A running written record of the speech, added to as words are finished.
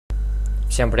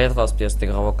Всем привет, вас приветствует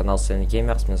игровой канал Telltale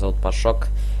Games, меня зовут Пашок,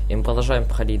 и мы продолжаем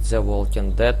проходить The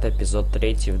Walking Dead, эпизод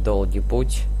 3, долгий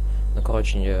путь. Ну,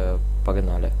 короче,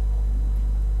 погнали.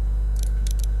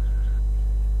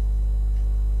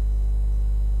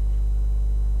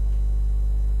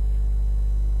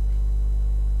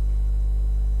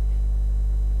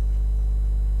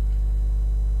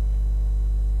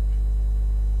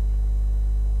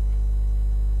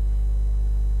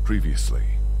 Previously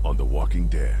on The Walking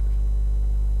Dead.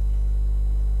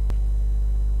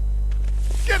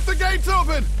 Get the gates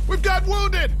open! We've got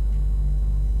wounded!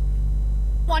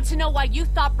 Want to know why you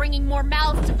thought bringing more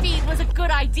mouths to feed was a good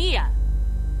idea?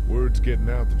 Word's getting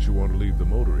out that you want to leave the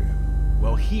motor in.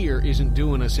 Well, here isn't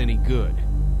doing us any good.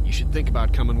 You should think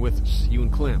about coming with us, you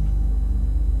and Clem.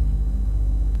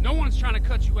 No one's trying to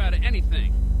cut you out of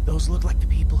anything. Those look like the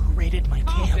people who raided my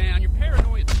Calm camp. down, you're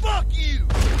paranoid. Fuck you!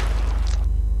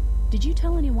 Did you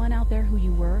tell anyone out there who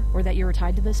you were, or that you were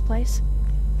tied to this place?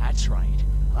 That's right.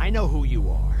 I know who you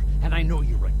are, and I know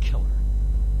you're a killer.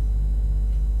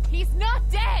 He's not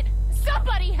dead!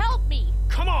 Somebody help me!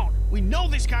 Come on! We know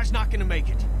this guy's not gonna make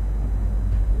it.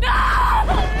 No!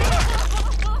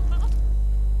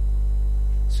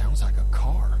 Sounds like a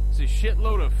car. It's a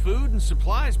shitload of food and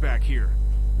supplies back here.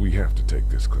 We have to take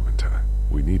this, Clementine.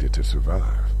 We need it to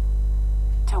survive.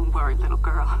 Don't worry, little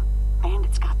girl.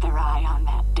 Bandits got their eye on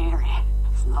that dairy.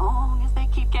 As long as they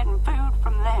keep getting food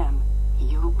from them,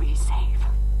 you'll be safe.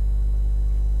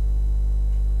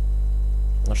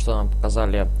 Ну что, нам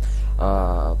показали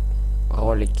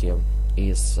ролики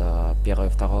из первого и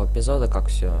второго эпизода, как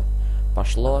все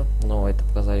пошло. Но это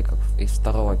показали как из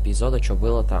второго эпизода, что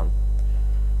было там.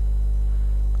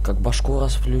 Как башку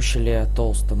расплющили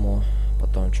толстому.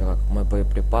 Потом, что, как мы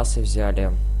боеприпасы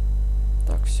взяли.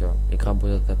 Так, все. Игра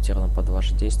будет адаптирована под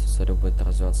ваши действия, история будет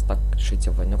развиваться так,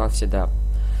 решите вы. Ну, как всегда,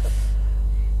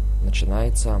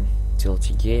 начинается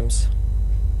Telltale Games.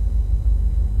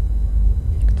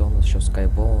 И кто у нас еще?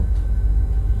 Skybound,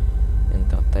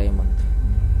 Entertainment,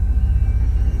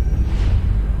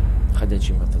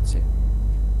 ходячие мертвецы.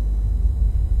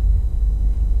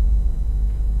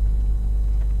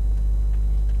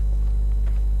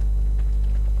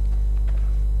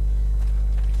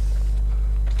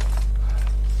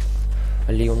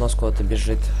 Ли у нас куда-то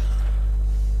бежит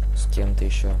с кем-то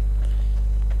еще.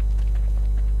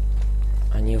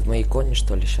 Они в Майконе,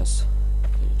 что ли, сейчас?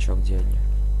 Или чё, где они?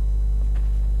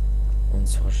 Он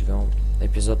с ружьем.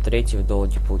 Эпизод 3,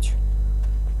 долгий путь.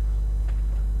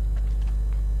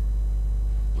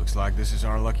 Looks like this is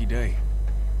our lucky day.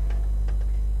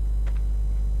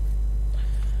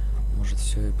 Может,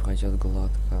 все и пройдет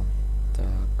гладко.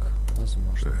 Так,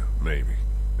 возможно. Maybe.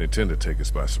 They tend to take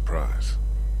us by surprise.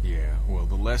 Yeah, well,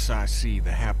 the less I see, the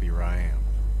happier I am.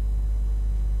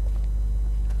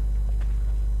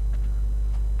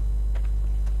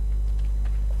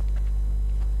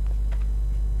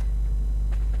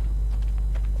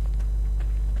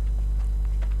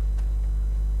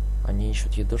 Они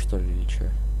ищут еду, что ли, или что?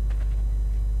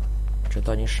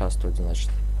 Что-то они шастают,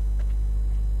 значит.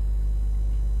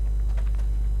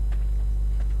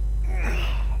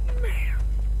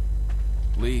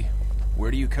 Lee, where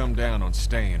do you come down on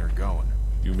staying or going?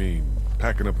 You mean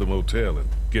packing up the motel and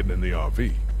getting in the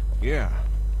RV? Yeah,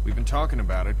 we've been talking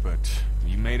about it, but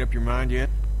you made up your mind yet?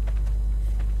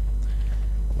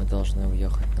 Мы должны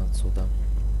уехать отсюда.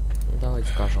 Ну, давайте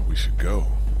скажем. We should go.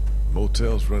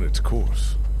 Motel's run its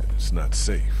course, and it's not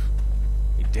safe.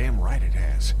 You're damn right it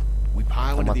has. We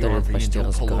pile into the RV and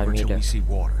don't pull over till we see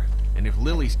water. And if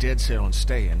Lily's dead set on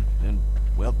staying, then,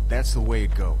 well, that's the way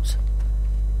it goes.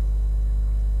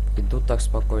 Идут так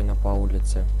спокойно по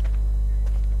улице.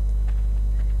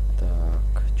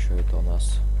 Так, что это у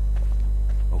нас?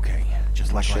 Okay,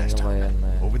 just like last time.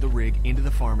 Over the rig, into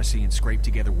the pharmacy, and scrape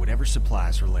together whatever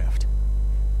supplies are left.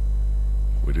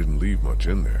 We didn't leave much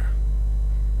in there.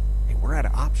 Hey, we're out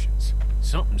of options.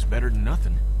 Something's better than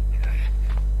nothing.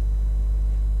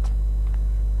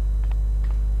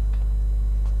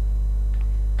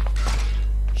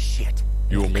 Shit.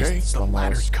 You okay? The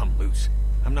ladder's come loose.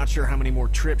 I'm not sure how many more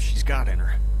trips she's got in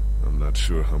her. I'm not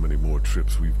sure how many more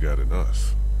trips we've got in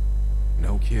us.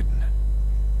 No kidding.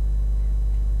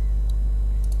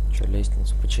 Что,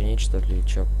 лестницу починить, что ли, или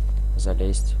что?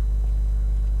 Залезть?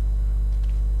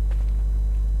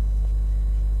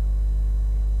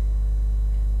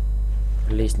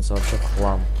 Лестница вообще в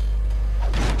хлам.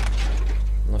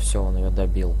 Ну все, он ее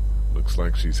добил. Looks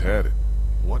like she's had it.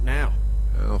 What now?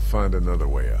 I'll find another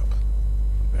way up.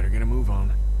 Better get a move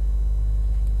on.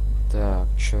 Так,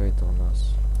 что это у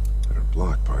нас? They're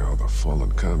blocked by all the fallen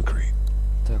concrete.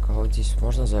 Так, а вот здесь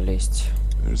можно залезть?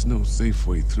 There's no safe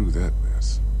way through that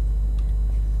mess.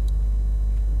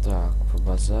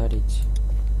 забазарить.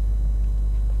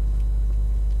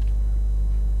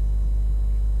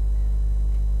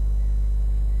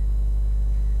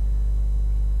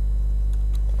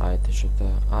 А, это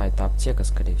что-то... А, это аптека,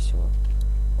 скорее всего.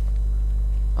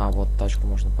 А, вот тачку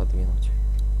можно подвинуть.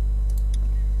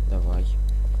 Давай.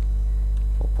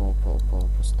 Опа, опа, опа,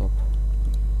 опа, стоп.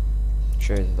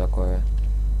 Что это такое?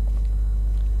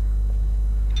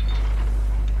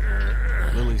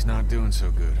 Lily's not doing so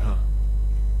good, huh?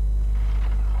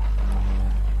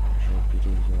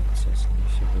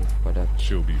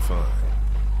 She'll be fine.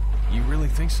 You really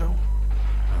think so?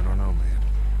 I don't know, man.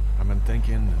 I've been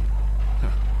thinking,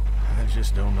 and I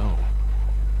just don't know.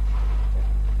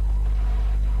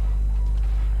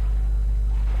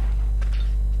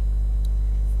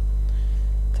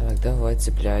 Так, давай,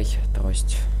 цепляй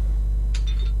трость.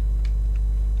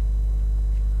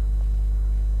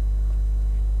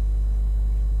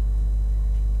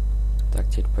 Так,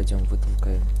 теперь пойдем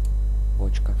вытолкаем.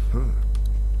 Бочка.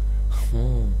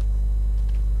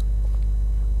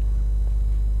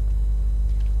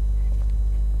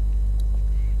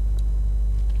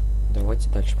 Давайте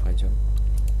дальше пройдем.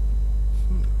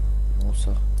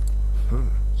 Мусор.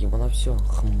 Его на все.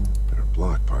 They're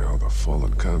blocked by all the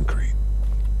fallen concrete.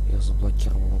 Их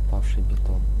заблокировал упавший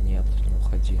бетон. Нет, не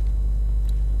уходи.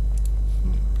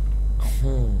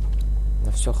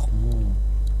 На все.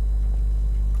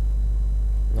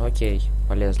 Ну окей,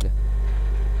 полезли.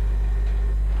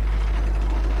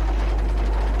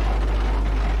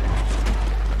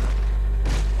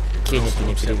 Кенни-то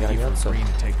не перевернется. А,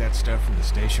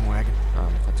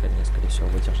 ну хотя не, скорее всего,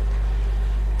 выдержит.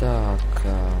 Так,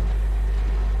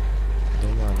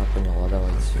 думаю, она поняла,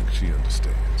 давайте.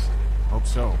 Hope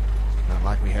so. Not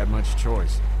like we had much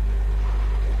choice.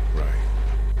 Right.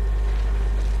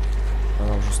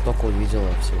 Она уже столько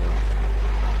увидела всего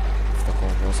в таком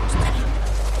возрасте.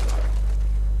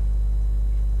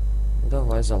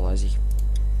 Давай, залази.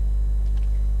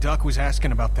 Duck was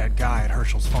asking about that guy at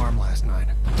Herschel's farm last night.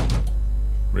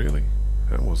 Really?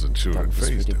 I wasn't sure Так, it phased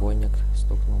him. бесперебойник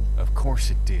стукнул. Of course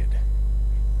it did.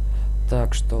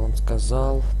 Так, что он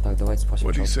сказал? Так, давайте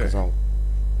спросим, что он сказал.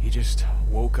 He just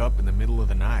woke up in the middle of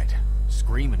the night,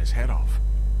 screaming his head off.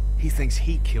 He thinks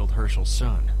he killed Herschel's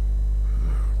son.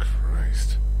 Oh,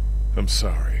 Christ. I'm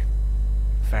sorry.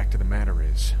 Fact of the matter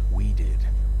is, we did.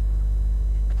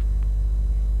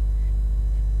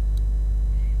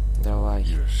 Давай.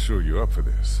 You're sure you're up for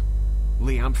this?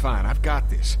 Lee, I'm fine. I've got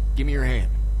this. Give me your hand.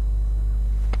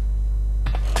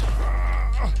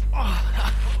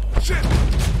 Shit!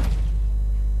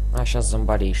 А, сейчас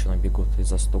зомбари еще набегут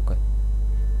из-за стука.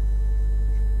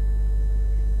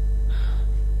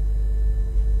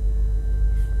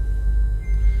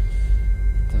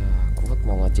 Так, вот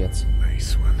молодец.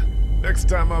 Nice one. Next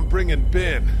time I'm bringing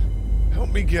Ben.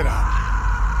 Help me get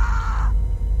out.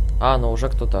 А, ну уже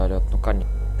кто-то орет. Ну, конечно.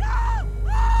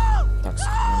 Так,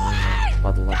 сохранение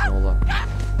подлагнуло.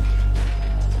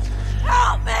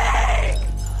 Help me!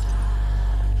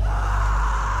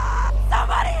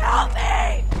 Somebody help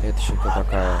me! Это еще кто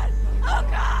такая?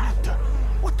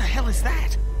 What the hell is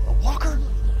that? A walker?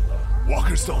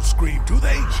 Walkers don't scream, do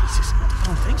they? Jesus, I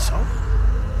don't think so.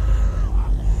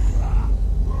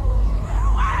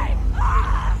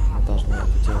 Мы должны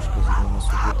эту девушку за ним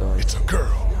освободить. It's a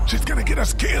girl. She's gonna get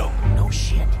us killed. No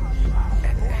shit.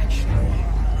 Actually...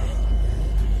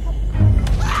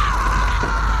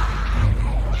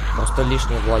 Просто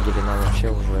лишние в лагере нам вообще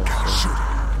уже все.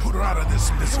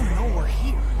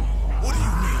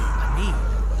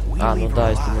 А, ну да,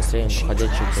 если мы стреляем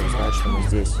проходящих, то значит, что мы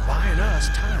здесь.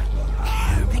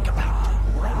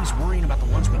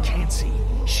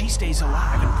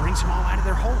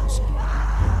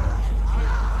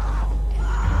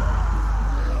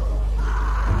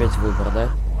 Опять выбор, да?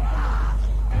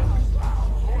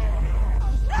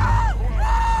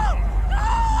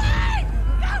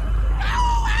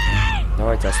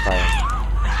 Давайте оставим.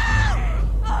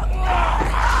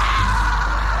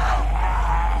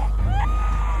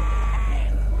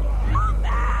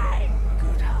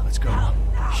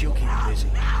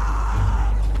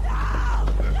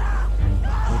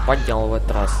 Он поднял в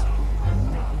этот раз.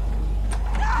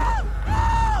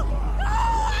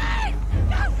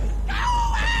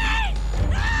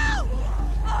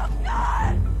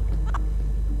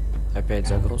 Опять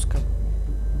загрузка.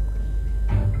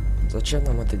 Зачем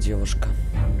нам эта девушка?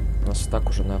 У нас и так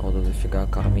уже народу дофига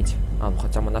кормить. А, ну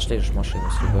хотя мы нашли же машину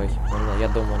с едой. Ну, я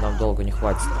думаю, нам долго не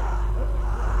хватит.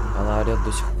 Она орет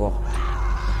до сих пор.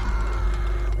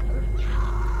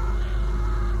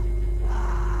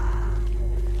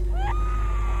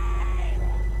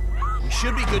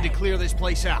 Should be good to clear this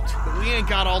place out, but we ain't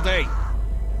got all day.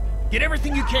 Get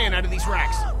everything you can out of these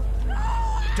racks.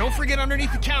 Don't forget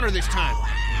underneath the counter this time.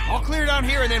 I'll clear down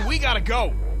here and then we gotta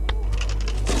go.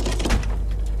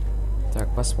 Так,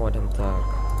 посмотрим. Так,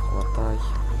 хватай.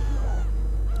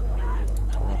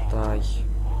 Хватай.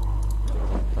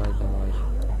 Хватай, давай.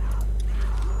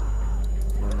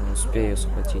 Ну, не успею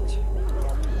схватить.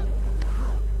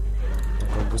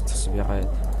 Такой быстро собирает.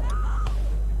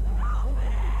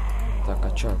 Так,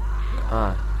 а чё?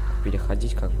 А,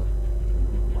 переходить как бы.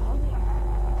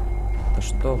 Да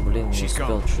что, блин, не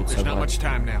успел чуть собрать.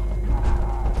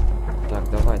 Так,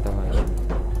 давай, давай.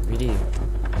 Бери.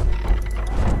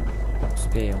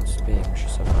 Успеем еще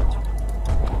собрать.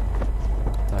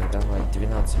 Так, давай,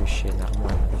 12 вещей,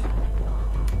 нормально.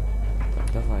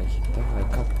 Так, давай,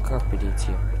 как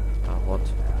перейти? А, вот.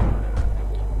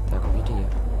 Так,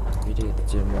 бери это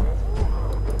дерьмо.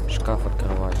 Шкаф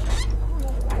открывай.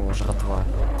 О, жратва.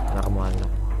 Нормально.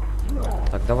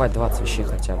 Так, давай 20 вещей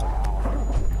хотя бы.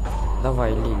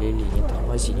 Давай, Ли, не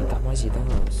тормози,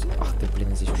 давай. Ах ты,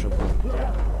 блин, здесь уже был.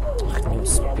 Ах, не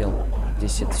успел.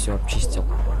 Здесь это все обчистил.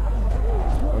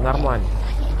 Ну, нормально.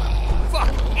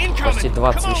 Почти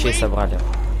 20 вещей собрали.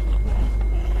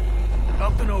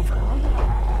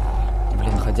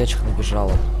 Блин, ходячих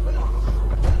набежало.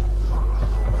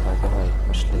 Давай,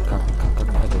 пошли. Как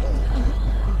прыгать?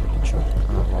 Или чё? А,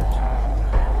 вот.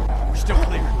 Пью.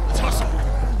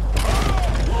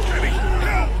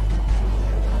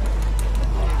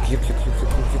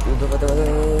 Давай.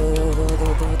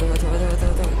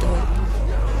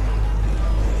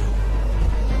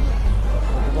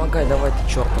 Помогай, давай, ты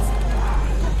чертов.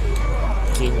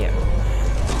 Гения.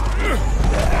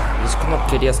 Здесь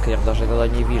кнопки резко, я даже когда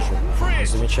не вижу. Не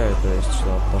замечаю, то есть,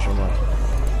 что нажимать.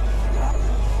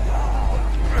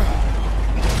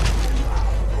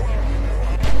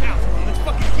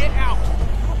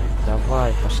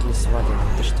 Давай, пошли свалим.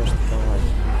 Ты что ж ты, давай.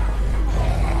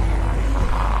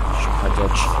 Еще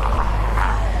ходячий.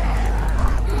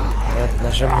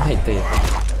 Нажимай ты.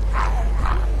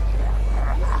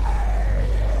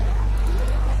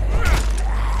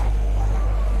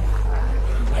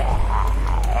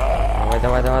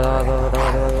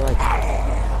 Давай.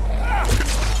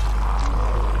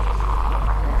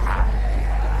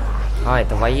 А,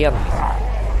 это военный.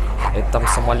 Это там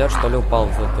самолет, что ли, упал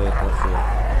в эту.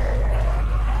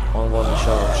 Он вон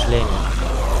еще в шлеме.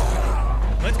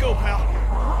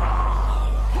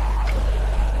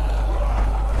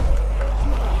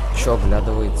 Еще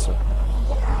оглядывается.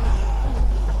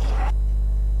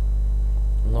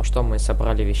 Ну что, мы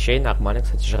собрали вещей, нормально,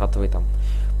 кстати, жратвы там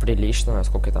прилично,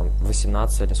 сколько там,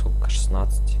 18 или сколько,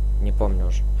 16, не помню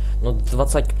уже. Ну,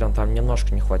 20-ки прям там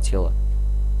немножко не хватило.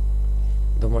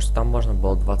 Думаю, что там можно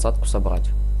было 20-ку собрать.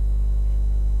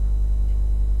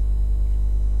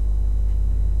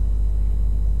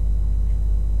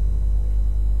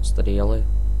 Стрелы.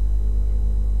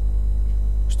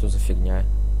 Что за фигня?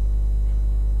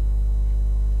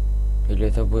 Или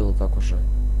это было так уже?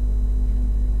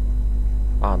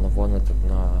 А, ну вон этот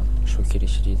на шухере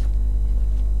сидит.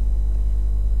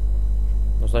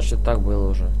 Ну, значит, так было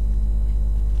уже.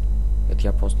 Это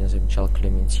я просто не замечал.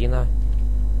 Клементина.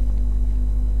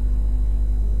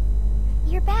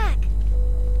 You're back.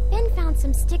 Ben found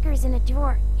some stickers in a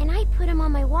drawer, and I put them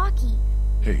on my walkie.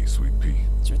 Hey, sweet pea.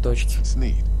 Цветочки. It's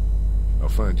neat. I'll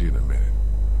find you in a minute.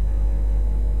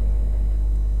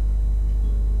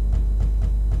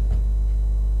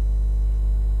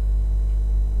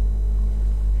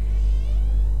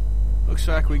 Looks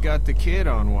like we got the kid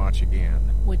on watch again.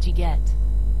 What'd you get?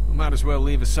 We might as well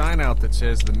leave a sign out that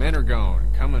says the men are gone.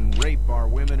 Come and rape our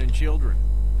women and children.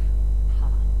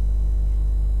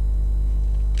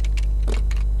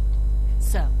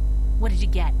 So, what did you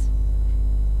get?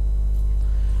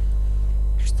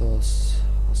 Что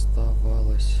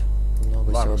оставалось?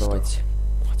 Много всего, давайте.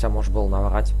 Хотя, может, было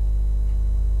наврать.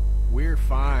 We're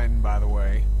fine, by the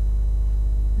way.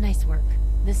 Nice work.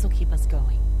 This'll keep us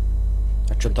going.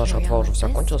 А что, та жратва уже вся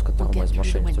кончилась, которую мы из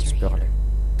машины тут сперли?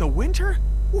 The winter?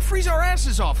 We'll freeze our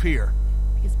asses off here.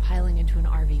 Because piling into an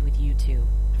RV with you two,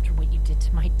 after what you did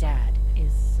to my dad,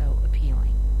 is so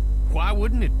appealing. Why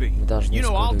wouldn't it be? You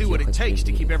know I'll do what it takes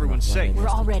to keep everyone safe. We're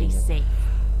already safe.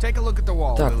 Take a look at the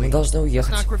wall, Так, Lily. мы должны It's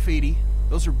уехать. not graffiti.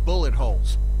 Those are bullet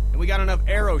holes. And we got enough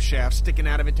arrow shafts sticking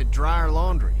out of it to dry our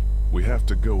laundry. We have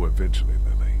to go eventually,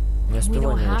 Lily. Не We успеваю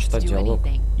don't не have to читать do диалог.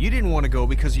 anything. You didn't want to go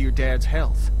because of your dad's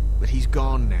health, but he's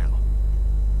gone now.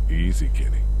 Easy,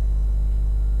 Kenny.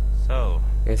 So,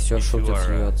 Это все you two шутит с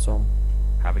are, ее отцом.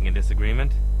 having a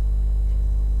disagreement?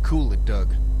 Cool it,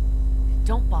 Doug.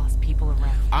 Don't boss people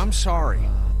around. I'm sorry.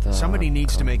 Так, Somebody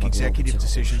needs to make могло быть executive и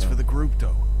decisions хуже. for the group,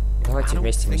 though. Давайте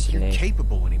вместе мы сильнее.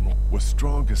 We're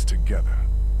strongest together.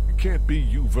 It can't be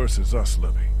you versus us,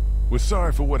 Lily. We're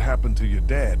sorry for what happened to your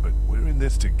dad, but we're in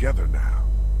this together now.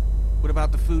 What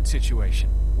about the food situation?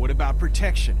 What about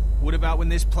protection? What about when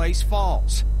this place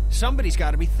falls? Somebody's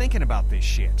got to be thinking about this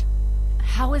shit.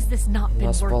 How has this not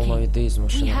been working?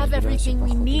 We have everything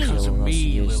we need.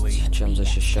 Чем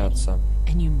защищаться.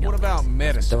 And you know what about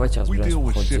medicine? Давайте We deal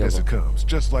with shit as it comes,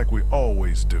 just like we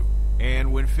always do.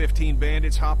 And when 15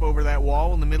 bandits hop over that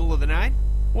wall in the middle of the night?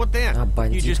 What then?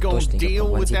 You just gonna deal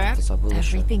with that?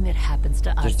 Everything that happens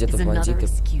to us is another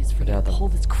excuse for you to pull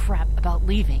this crap about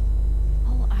leaving.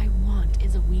 All I want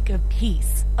is a week of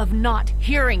peace, of not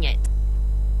hearing it.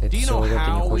 Do you know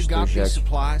how we got these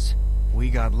supplies? We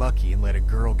got lucky and let a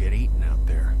girl get eaten out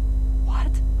there.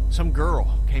 What? Some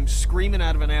girl came screaming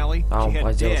out of an alley. She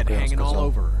had dead hanging all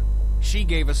over her. She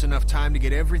gave us enough time to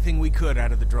get everything we could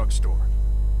out of the drugstore.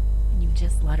 And you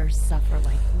just let her suffer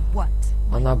like what?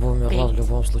 Она бы умерла в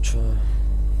любом случае.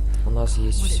 У нас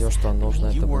есть все, что нужно.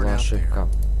 Это была ошибка.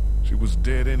 She was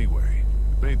dead anyway.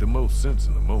 It made the most sense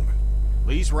in the moment.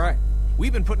 Lee's right.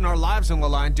 We've been putting our lives on the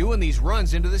line doing these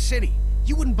runs into the city.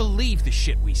 You wouldn't believe the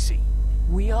shit we see.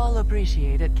 We all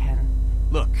appreciate it, Ken.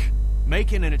 Look,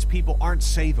 Macon and its people aren't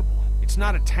savable. It's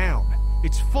not a town.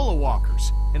 It's full of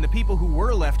walkers, and the people who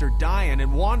were left are dying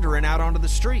and wandering out onto the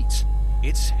streets.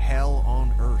 It's hell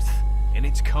on earth, and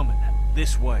it's coming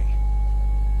this way.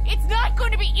 It's not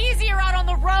going to be easier out on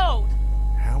the road.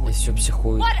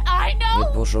 What I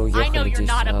know you're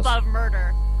not above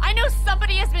murder. I know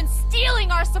somebody has been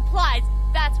stealing our supplies.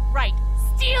 That's right,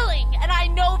 stealing. And I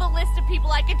know the list of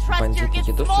people I can trust here gets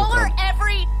smaller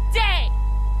every day.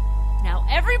 Now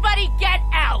everybody get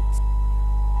out.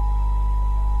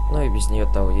 Ну и без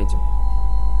нее-то уедем.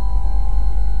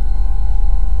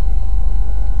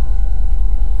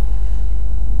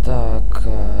 Так,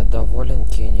 доволен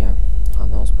Кенни.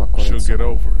 Она успокоится.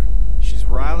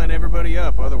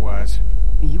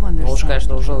 Можешь,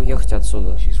 конечно, уже уехать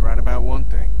отсюда.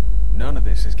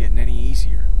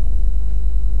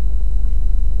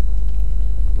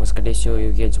 Мы, скорее всего,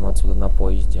 и уедем отсюда на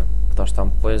поезде. Потому что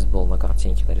там поезд был на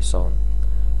картинке нарисован.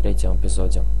 В третьем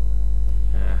эпизоде.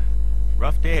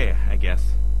 Rough day, I guess.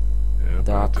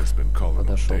 Так,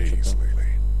 подошел что-то.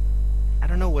 I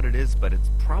don't know what it is, but it's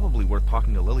probably worth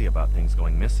talking to Lily about things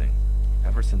going missing.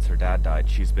 Ever since her dad died,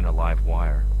 she's been a live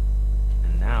wire.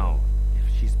 And now, if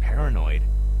she's paranoid,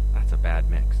 that's a bad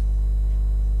mix.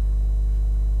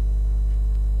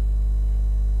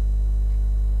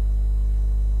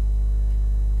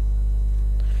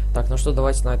 Так, ну что,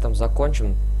 давайте на этом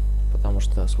закончим. Потому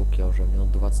что, сколько я уже,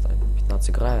 минут 20, 15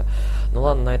 играю. Ну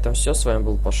ладно, на этом все. С вами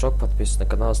был Пашок. Подписывайтесь на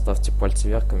канал, ставьте пальцы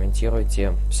вверх,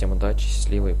 комментируйте. Всем удачи,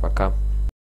 счастливо и пока.